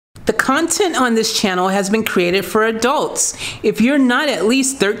The content on this channel has been created for adults. If you're not at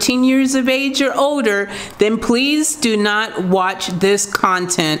least 13 years of age or older, then please do not watch this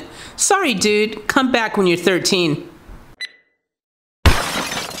content. Sorry, dude. Come back when you're 13.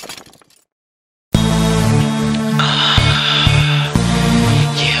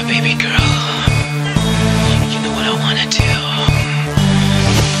 Yeah, baby girl. You know what I want to do.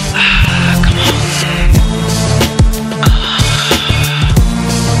 Come on.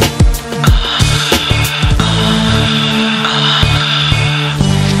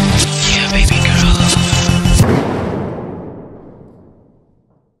 Yeah, baby girl.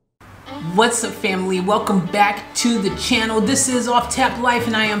 What's up, family? Welcome back to the channel. This is Off Tap Life,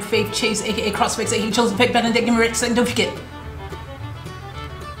 and I am Faith Chase, aka Crossifex, aka Chosen Pick, better than Right Second. Don't forget.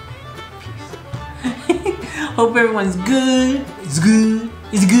 Hope everyone's good. It's good.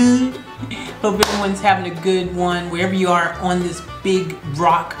 It's good. Hope everyone's having a good one wherever you are on this big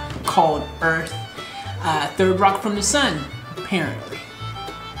rock called Earth. Third rock from the sun, apparently.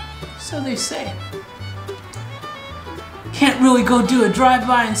 So they say. Can't really go do a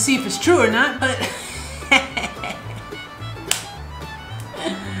drive-by and see if it's true or not, but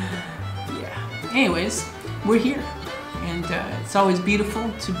yeah. Anyways, we're here, and it's always beautiful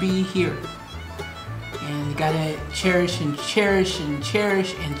to be here. And you gotta cherish and cherish and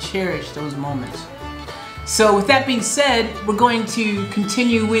cherish and cherish those moments. So with that being said, we're going to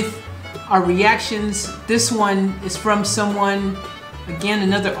continue with our reactions. This one is from someone, again,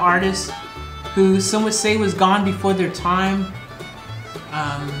 another artist who some would say was gone before their time.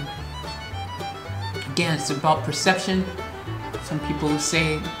 Again, it's about perception. Some people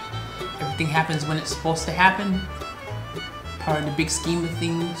say everything happens when it's supposed to happen, part of the big scheme of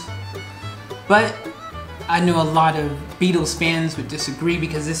things. But I know a lot of Beatles fans would disagree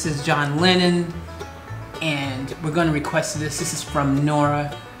because this is John Lennon, and we're going to request this. This is from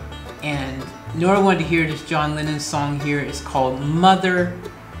Nora, and Nora wanted to hear this John Lennon song here. It's called Mother.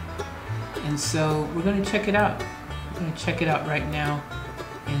 And so we're going to check it out. We're going to check it out right now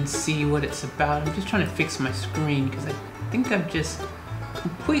and see what it's about. I'm just trying to fix my screen because I think I've just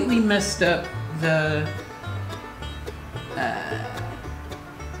completely messed up the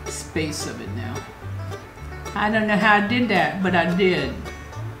space of it now. I don't know how I did that, but I did.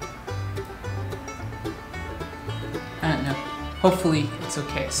 I don't know. Hopefully it's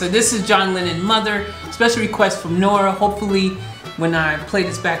okay. So this is John Lennon, Mother. Special request from Nora. Hopefully when I play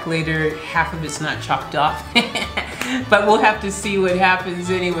this back later, half of it's not chopped off. But we'll have to see what happens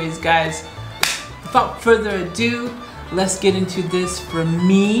anyways, guys. Without further ado, let's get into this from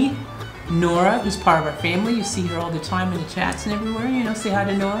me, Nora, who's part of our family. You see her all the time in the chats and everywhere. You know, say hi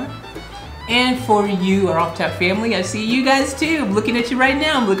to Nora. And for you, our Off Tap family, I see you guys too. I'm looking at you right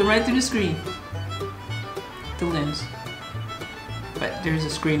now. I'm looking right through the screen. The lens. But there's a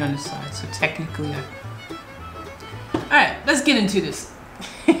screen on the side, so technically Alright, let's get into this.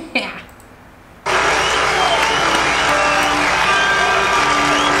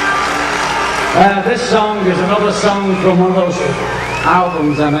 This song is another song from one of those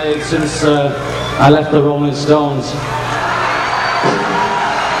albums I made since I left the Rolling Stones.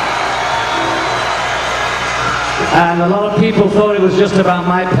 And a lot of people thought it was just about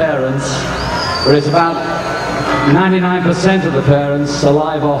my parents, but it's about 99% of the parents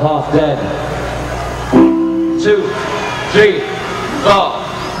alive or half dead. 2, 3, 4.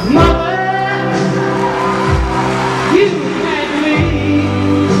 Mother, you had me.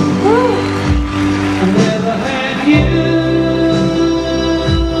 I never had you.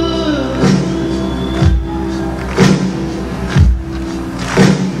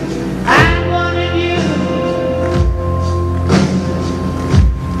 I wanted you.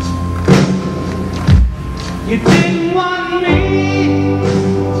 You didn't want me.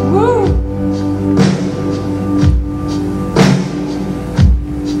 Woo.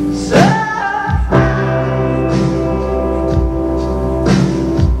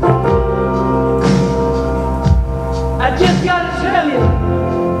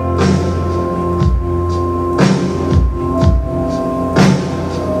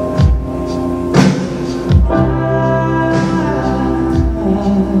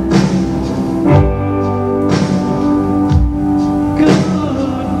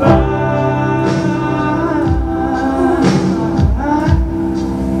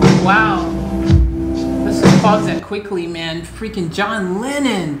 Quickly, man. Freaking John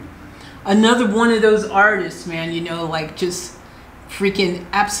Lennon, another one of those artists, man, you know, like just freaking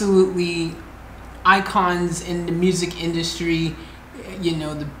absolutely icons in the music industry. You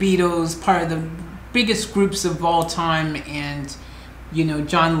know, the Beatles, part of the biggest groups of all time, and You know,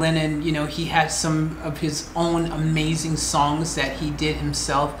 John Lennon, you know, he has some of his own amazing songs that he did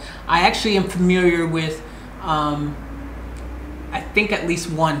himself. I actually am familiar with, I think at least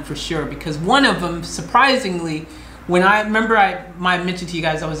one for sure, because one of them, surprisingly, when I remember I mentioned to you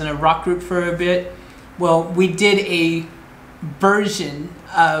guys I was in a rock group for a bit. Well, we did a version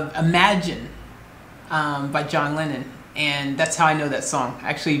of Imagine by John Lennon, and that's how I know that song. I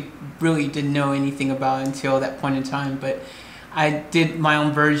actually really didn't know anything about it until that point in time, but I did my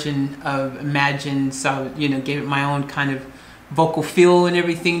own version of Imagine, so you know, gave it my own kind of vocal feel and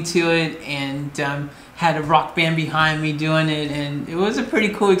everything to it, and had a rock band behind me doing it, and it was a pretty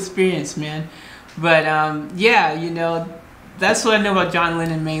cool experience, man. But yeah, you know, that's what I know about John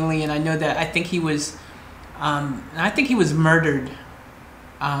Lennon mainly, and I know that I think he was murdered,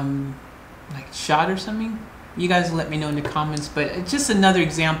 like shot or something. You guys let me know in the comments, but it's just another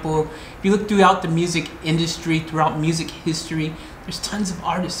example. If you look throughout the music industry, throughout music history, there's tons of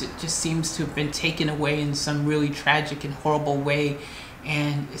artists that just seems to have been taken away in some really tragic and horrible way,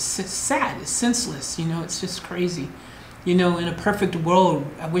 and it's sad, it's senseless, you know, it's just crazy. You know, in a perfect world,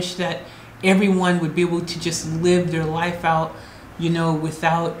 I wish that everyone would be able to just live their life out, you know,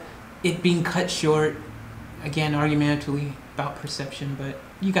 without it being cut short. Again, argumentatively about perception, but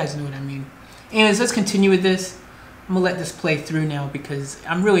you guys know what I mean. Anyways, let's continue with this. I'm gonna let this play through now because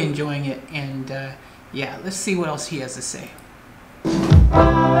I'm really enjoying it, and yeah, let's see what else he has to say.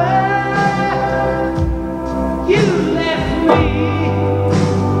 You left me.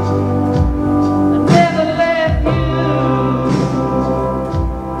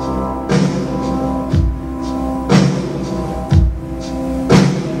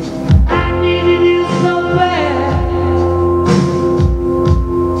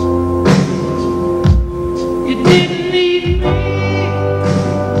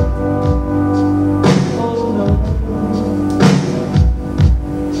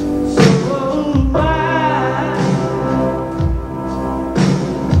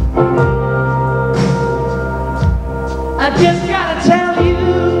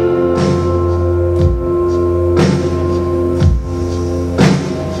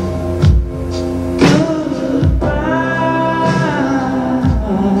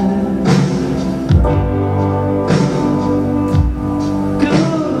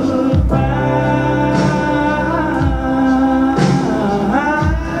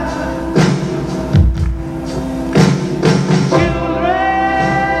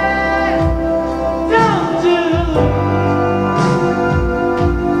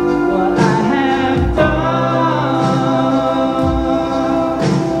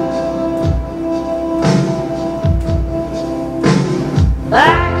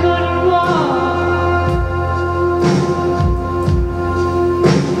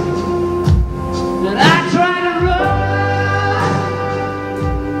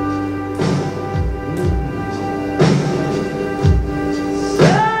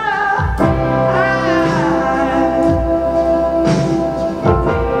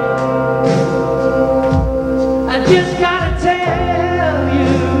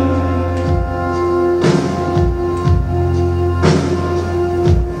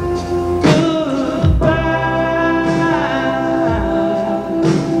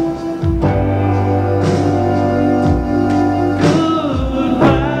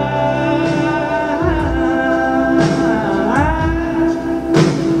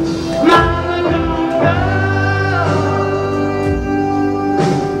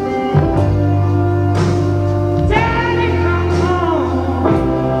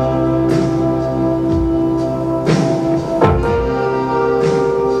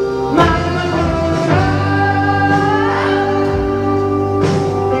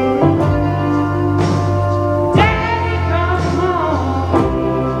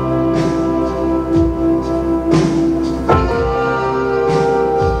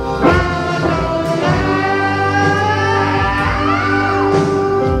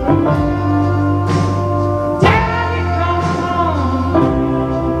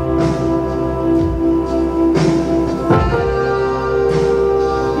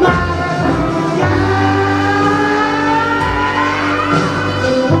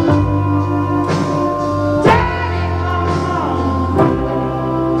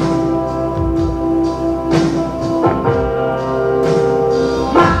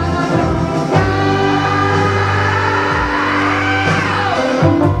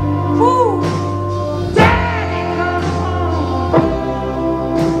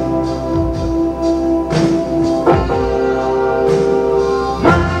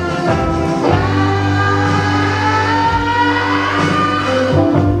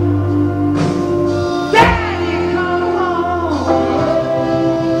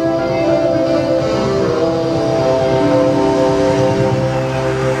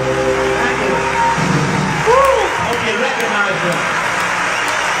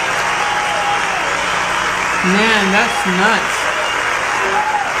 that's nuts.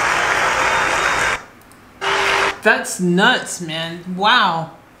 That's nuts, man.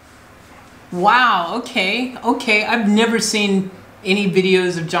 Wow. Wow, okay, okay. I've never seen any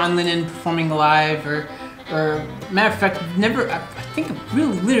videos of John Lennon performing live, or matter of fact, I think I've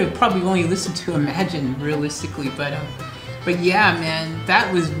really literally probably only listened to Imagine realistically, but yeah, man,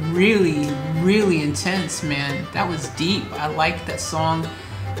 that was really, really intense, man. That was deep. I liked that song.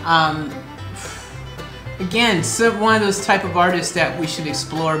 Again, so one of those type of artists that we should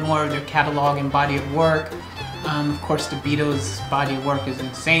explore more of their catalog and body of work. Of course, the Beatles' body of work is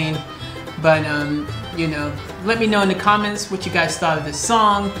insane. But, you know, let me know in the comments what you guys thought of this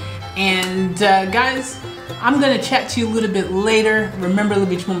song. And, guys, I'm going to chat to you a little bit later. Remember,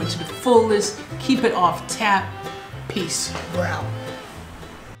 live each moment to the fullest. Keep it off tap. Peace. We're out.